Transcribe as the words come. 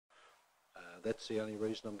That's the only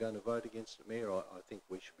reason I'm going to vote against it, Mayor. I think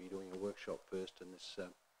we should be doing a workshop first, and this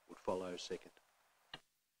would follow second.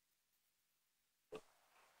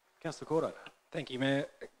 Councillor Cordover. Thank you, Mayor.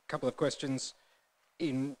 A couple of questions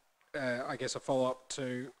in, I guess, a follow-up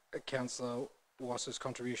to Councillor Wass's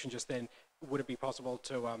contribution just then. Would it be possible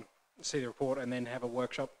to see the report and then have a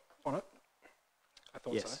workshop on it? I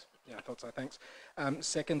thought yes. so. Yeah, I thought so. Thanks.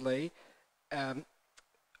 Secondly,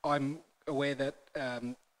 I'm aware that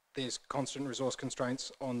there's constant resource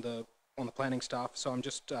constraints on the planning staff. So I'm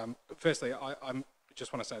just firstly, I'm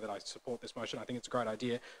just want to say that I support this motion. I think it's a great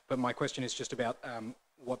idea. But my question is just about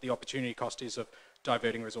what the opportunity cost is of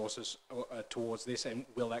diverting resources towards this, and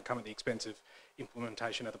will that come at the expense of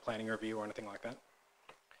implementation of the planning review or anything like that?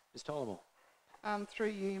 Ms. Tullamore. Through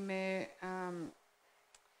you, Mayor,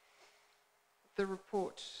 the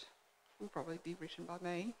report will probably be written by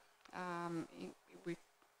me with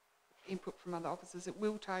input from other officers. It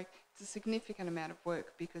will take a significant amount of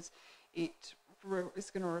work because it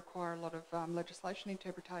is going to require a lot of legislation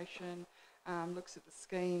interpretation, looks at the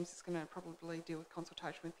schemes. It's going to probably deal with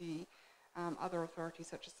consultation with the other authorities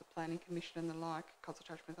such as the Planning Commission and the like.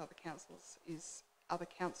 Consultation with other councils is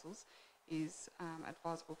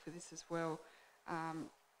advisable for this as well.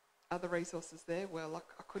 Other resources there, well,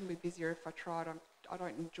 I couldn't be busier if I tried. I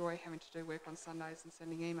don't enjoy having to do work on Sundays and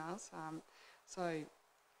sending emails. So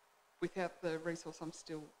without the resource, I'm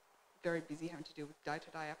still very busy having to deal with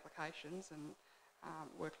day-to-day applications and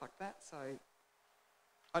work like that. So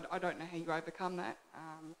I don't know how you overcome that.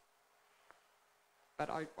 But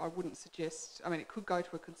I wouldn't suggest, I mean, it could go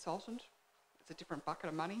to a consultant. It's a different bucket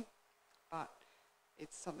of money, but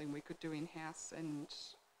it's something we could do in-house, and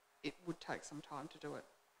it would take some time to do it.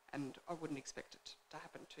 And I wouldn't expect it to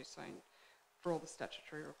happen too soon for all the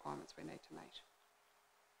statutory requirements we need to meet.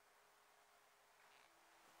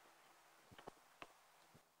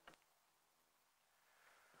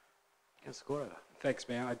 Councillor Cordover. Thanks,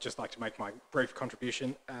 Mayor. I'd just like to make my brief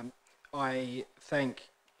contribution. I thank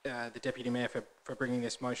the Deputy Mayor for bringing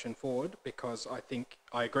this motion forward, because I think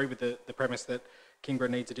I agree with the premise that Kingborough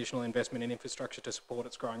needs additional investment in infrastructure to support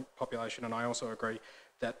its growing population, and I also agree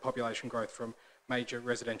that population growth from major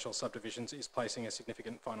residential subdivisions is placing a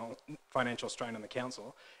significant financial strain on the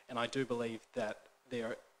council, and I do believe that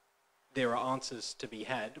there are answers to be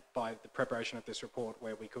had by the preparation of this report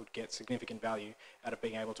where we could get significant value out of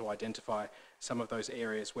being able to identify some of those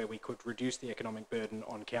areas where we could reduce the economic burden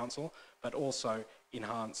on council, but also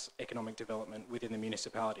enhance economic development within the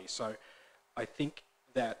municipality. So I think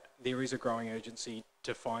that there is a growing urgency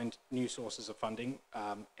to find new sources of funding,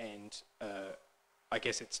 and I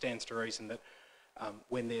guess it stands to reason that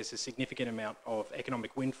when there's a significant amount of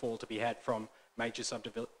economic windfall to be had from major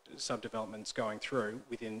subdevelopments going through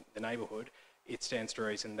within the neighbourhood, it stands to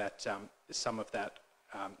reason that some of that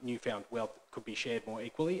newfound wealth could be shared more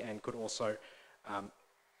equally, and could also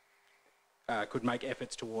could make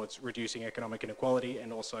efforts towards reducing economic inequality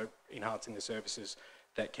and also enhancing the services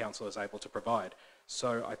that council is able to provide.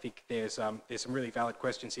 So I think there's some really valid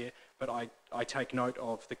questions here, but I take note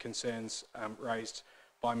of the concerns raised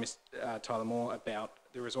by Ms. Tyler Moore about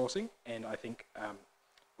the resourcing, and I think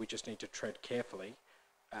we just need to tread carefully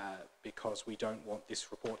because we don't want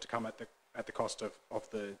this report to come at the cost of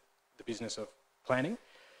the business of planning.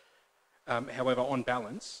 However, on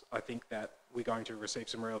balance, I think that we're going to receive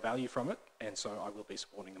some real value from it, and so I will be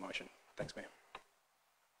supporting the motion. Thanks, Mayor.